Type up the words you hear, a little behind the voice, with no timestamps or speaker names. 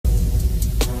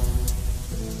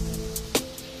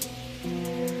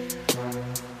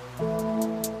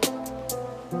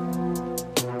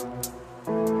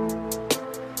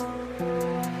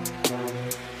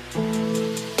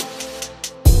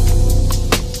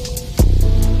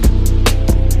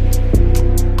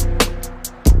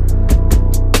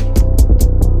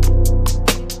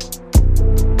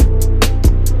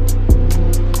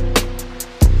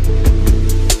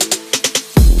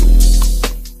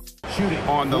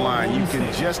line, you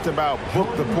can just about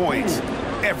book the points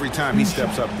every time he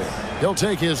steps up there. He'll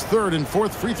take his third and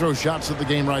fourth free throw shots of the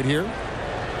game right here.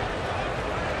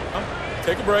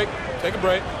 Take a break. Take a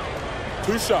break.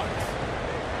 2 shots.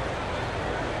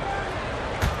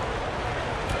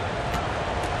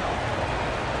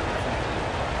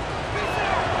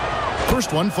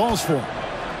 First one falls for him.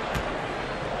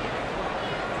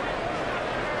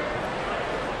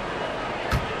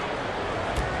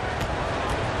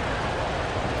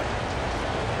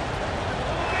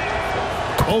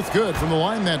 Both good from the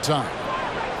line that time.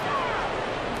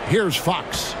 Here's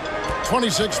Fox.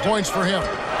 26 points for him.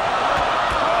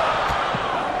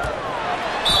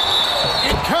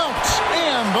 It counts,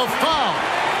 and the foul.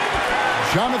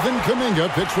 Jonathan Kuminga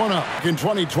picks one up. In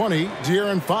 2020,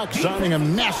 De'Aaron Fox signing a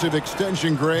massive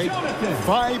extension, Greg.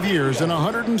 5 years and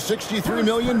 $163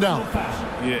 million.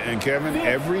 Yeah, and Kevin,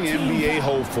 every NBA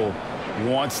hopeful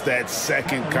wants that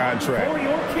second contract.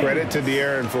 Credit to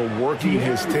De'Aaron for working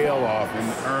his tail off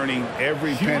and earning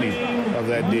every penny of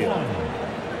that deal.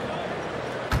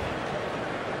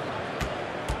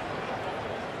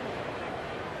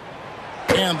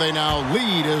 And they now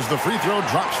lead as the free throw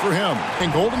drops for him.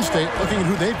 And Golden State looking at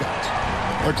who they've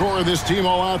got. The core of this team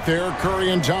all out there. Curry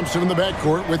and Thompson in the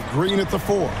backcourt with Green at the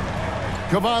 4.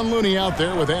 Kevon Looney out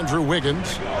there with Andrew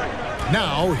Wiggins.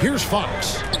 Now here's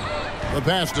Fox. The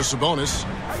pass to Sabonis.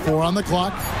 4 on the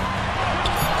clock.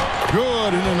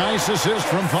 Good, and a nice assist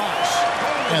from Fox.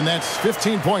 And that's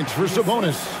 15 points for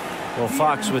Sabonis. Well,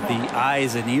 Fox with the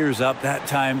eyes and ears up that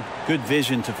time. Good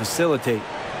vision to facilitate.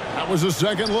 That was a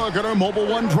second look at our Mobile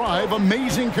One drive.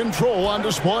 Amazing control on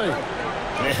display.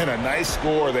 And a nice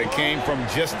score that came from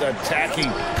just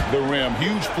attacking the rim.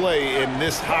 Huge play in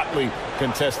this hotly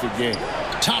contested game.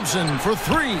 Thompson for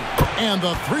 3, and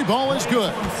the 3 ball is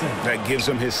good. That gives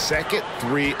him his second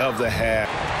 3 of the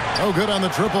half. Oh, good on the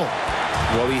triple.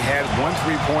 Well, he had 1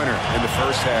 3-pointer in the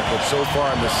first half, but so far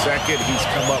in the second, he's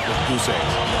come up with goose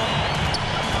eggs.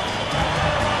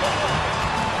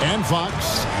 And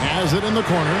Fox has it in the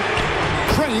corner.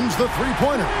 Trains the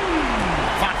 3-pointer.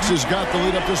 Fox has got the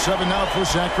lead up to 7 now for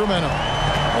Sacramento.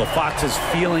 Well, Fox is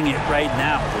feeling it right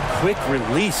now. The quick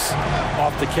release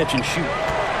off the catch and shoot.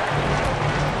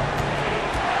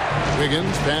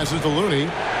 Wiggins passes to Looney.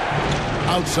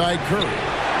 Outside Curry.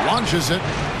 Launches it.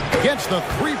 Gets the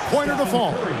 3-pointer to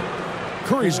fall.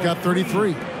 Curry's got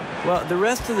 33. Well, the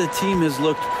rest of the team has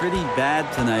looked pretty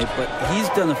bad tonight, but he's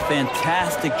done a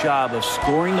fantastic job of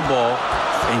scoring the ball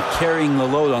and carrying the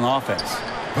load on offense.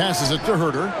 Passes it to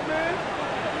Herter.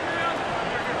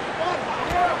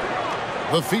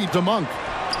 The feed to Monk.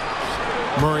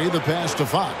 Murray the pass to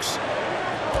Fox.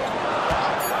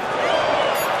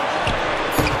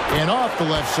 And off the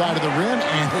left side of the rim,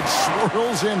 and it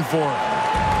swirls in for him.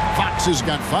 Fox has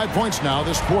got 5 points now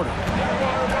this quarter.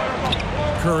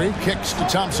 Curry kicks to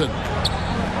Thompson.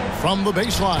 From the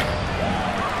baseline.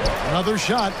 Another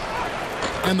shot.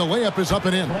 And the layup is up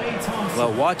and in.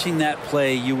 Well, watching that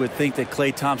play, you would think that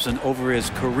Klay Thompson over his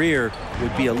career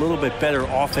would be a little bit better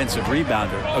offensive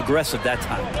rebounder. Aggressive that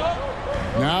time.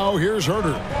 Now here's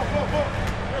Herter.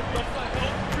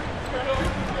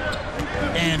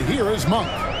 And here is Monk.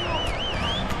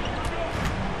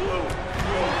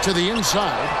 To the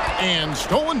inside. And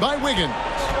stolen by Wiggins.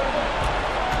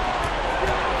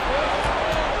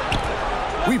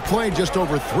 We've played just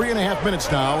over 3.5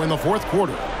 minutes now in the fourth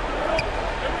quarter.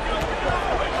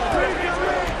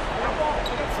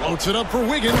 Floats it up for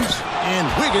Wiggins, and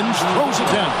Wiggins throws it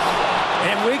down.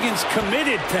 And Wiggins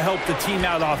committed to help the team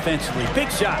out offensively.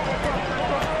 Big shot.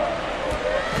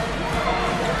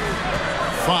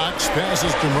 Fox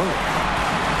passes to Murray.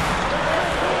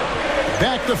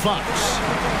 Back to Fox.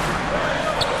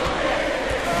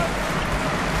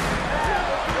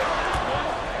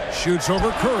 Shoots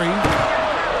over Curry.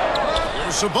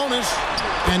 Here's Sabonis,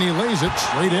 and he lays it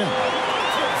straight in.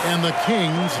 And the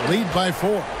Kings lead by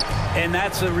 4. And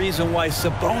that's the reason why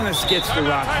Sabonis gets the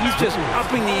rock. He's just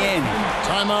upping the ante.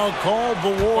 Timeout called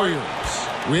the Warriors.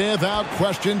 Without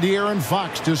question, De'Aaron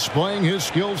Fox displaying his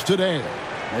skills today.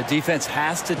 The defense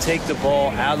has to take the ball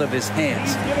out of his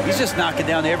hands. He's just knocking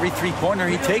down every 3-pointer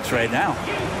he takes right now.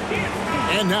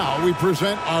 And now we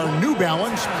present our New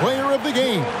Balance player of the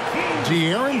game,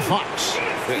 De'Aaron Fox.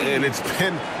 And it's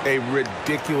been a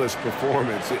ridiculous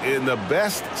performance in the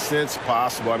best sense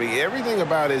possible. I mean, everything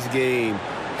about his game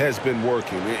has been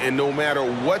working. And no matter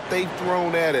what they've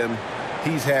thrown at him,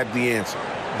 he's had the answer.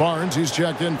 Barnes, he's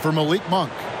checked in for Malik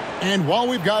Monk. And while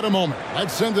we've got a moment,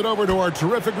 let's send it over to our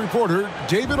terrific reporter,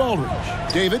 David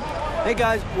Aldridge. David? Hey,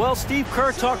 guys. Well, Steve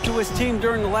Kerr talked to his team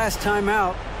during the last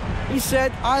timeout. He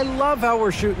said, "I love how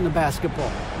we're shooting the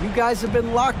basketball. You guys have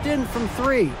been locked in from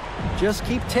 3. Just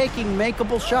keep taking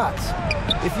makeable shots.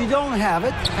 If you don't have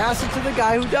it, pass it to the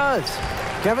guy who does."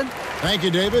 Kevin? Thank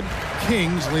you, David.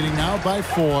 Kings leading now by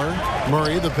 4.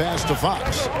 Murray the pass to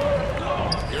Fox.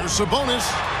 Here's Sabonis.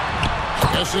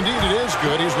 Yes, indeed, it is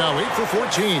good. He's now 8 for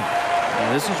 14.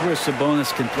 Now, this is where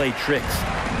Sabonis can play tricks.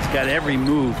 He's got every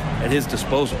move at his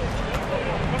disposal.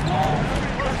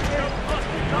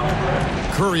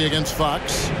 Curry against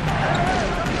Fox.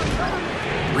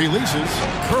 Releases.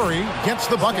 Curry gets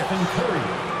the bucket.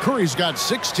 Curry's got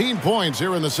 16 points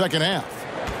here in the second half.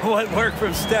 What work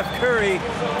from Steph Curry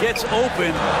gets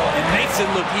open and makes it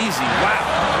look easy. Wow.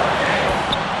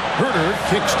 Herter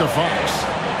kicks to Fox.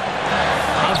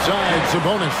 Outside,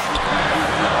 Sabonis.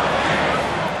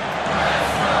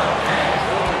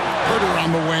 Herter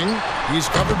on the wing. He's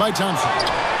covered by Thompson.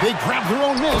 They grab their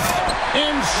own miss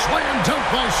and slam dunk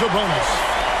by Sabonis.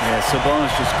 Yeah,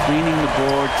 Sabonis just cleaning the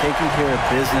board, taking care of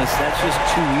business. That's just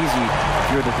too easy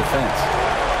if you're the defense.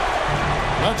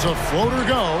 That's a floater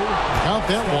go. Count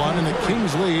that one, and the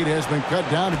Kings' lead has been cut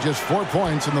down to just 4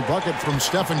 points in the bucket from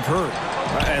Stephen Curry.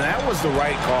 And that was the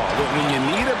right call. When you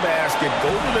need a basket,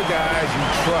 go to the guys you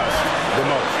trust the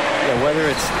most. Yeah, whether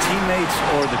it's teammates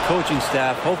or the coaching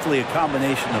staff, hopefully a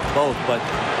combination of both, but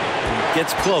when it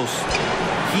gets close,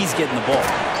 he's getting the ball.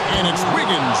 And it's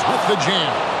Wiggins with the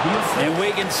jam. And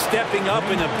Wiggins stepping up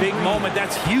in a big moment.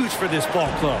 That's huge for this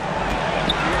ball club.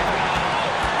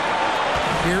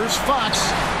 Here's Fox.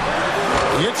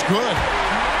 It's good.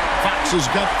 Fox has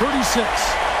got 36.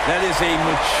 That is a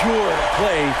mature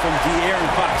play from De'Aaron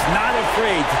Fox. Not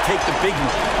afraid to take the big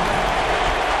one.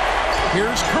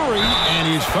 Here's Curry, and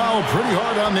he's fouled pretty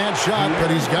hard on that shot, but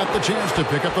he's got the chance to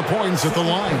pick up the points at the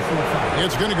line.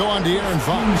 It's going to go on De'Aaron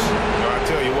Fox. I'll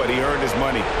tell you what, he earned his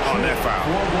money on that foul.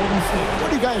 What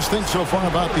do you guys think so far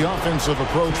about the offensive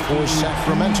approach for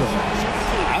Sacramento?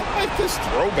 I like this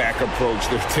throwback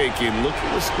approach they're taking, looking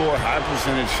to score high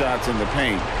percentage shots in the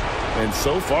paint. And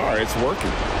so far, it's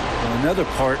working. Well, another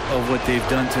part of what they've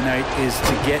done tonight is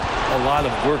to get a lot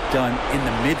of work done in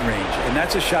the mid-range. And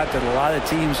that's a shot that a lot of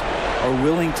teams are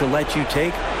willing to let you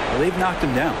take. Well, they've knocked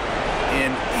them down.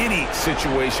 In any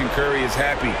situation, Curry is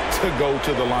happy to go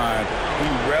to the line. He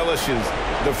relishes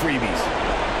the freebies.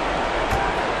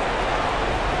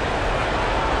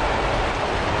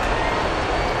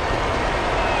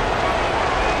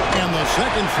 And the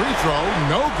second free throw,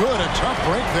 no good. A tough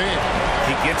break there.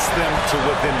 He gets them to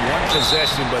within 1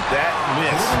 possession, but that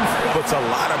miss puts a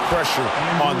lot of pressure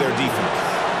on their defense.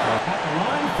 At the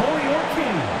line for your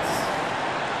Kings,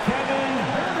 Kevin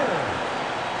Herter.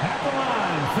 At the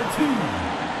line for 2.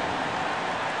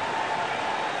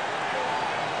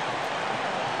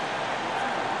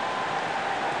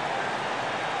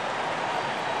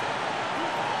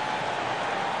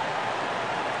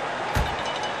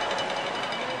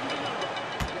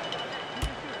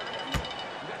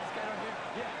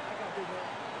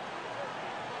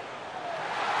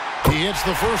 He hits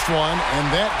the first one,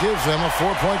 and that gives them a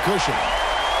 4-point cushion.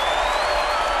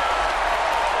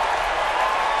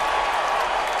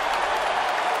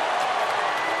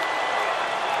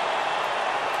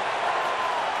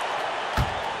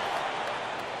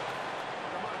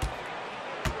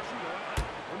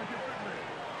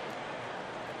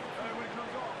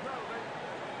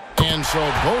 And so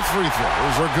both free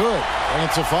throws are good, and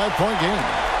it's a 5-point game.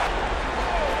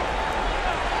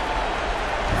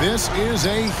 This is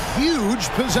a huge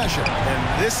possession.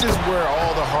 And this is where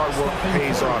all the hard work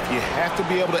pays off. You have to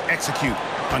be able to execute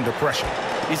under pressure.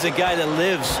 He's a guy that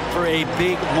lives for a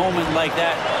big moment like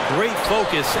that. Great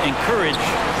focus and courage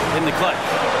in the clutch.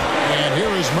 And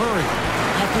here is Murray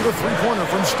after the three-pointer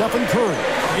from Stephen Curry.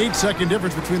 8-second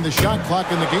difference between the shot clock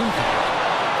and the game clock.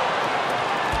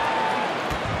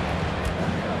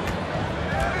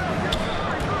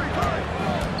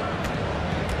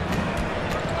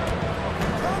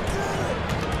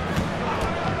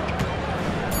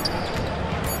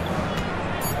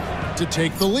 To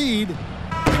take the lead.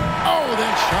 Oh,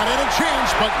 that shot had a chance,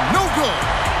 but no good.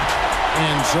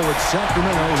 And so it's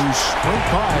Sacramento who scraped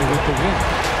by with the win.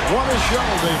 What a show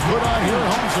they put on here at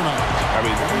home tonight. I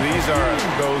mean, these are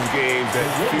those games that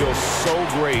feel so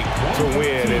great to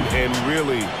win, and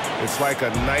really, it's like a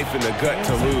knife in the gut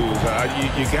to lose.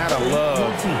 You gotta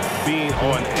love being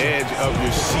on edge of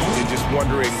your seat and just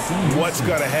wondering what's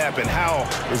gonna happen. How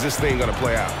is this thing gonna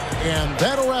play out? And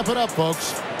that'll wrap it up,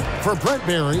 folks. For Brent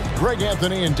Barry, Greg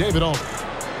Anthony, and David Owen,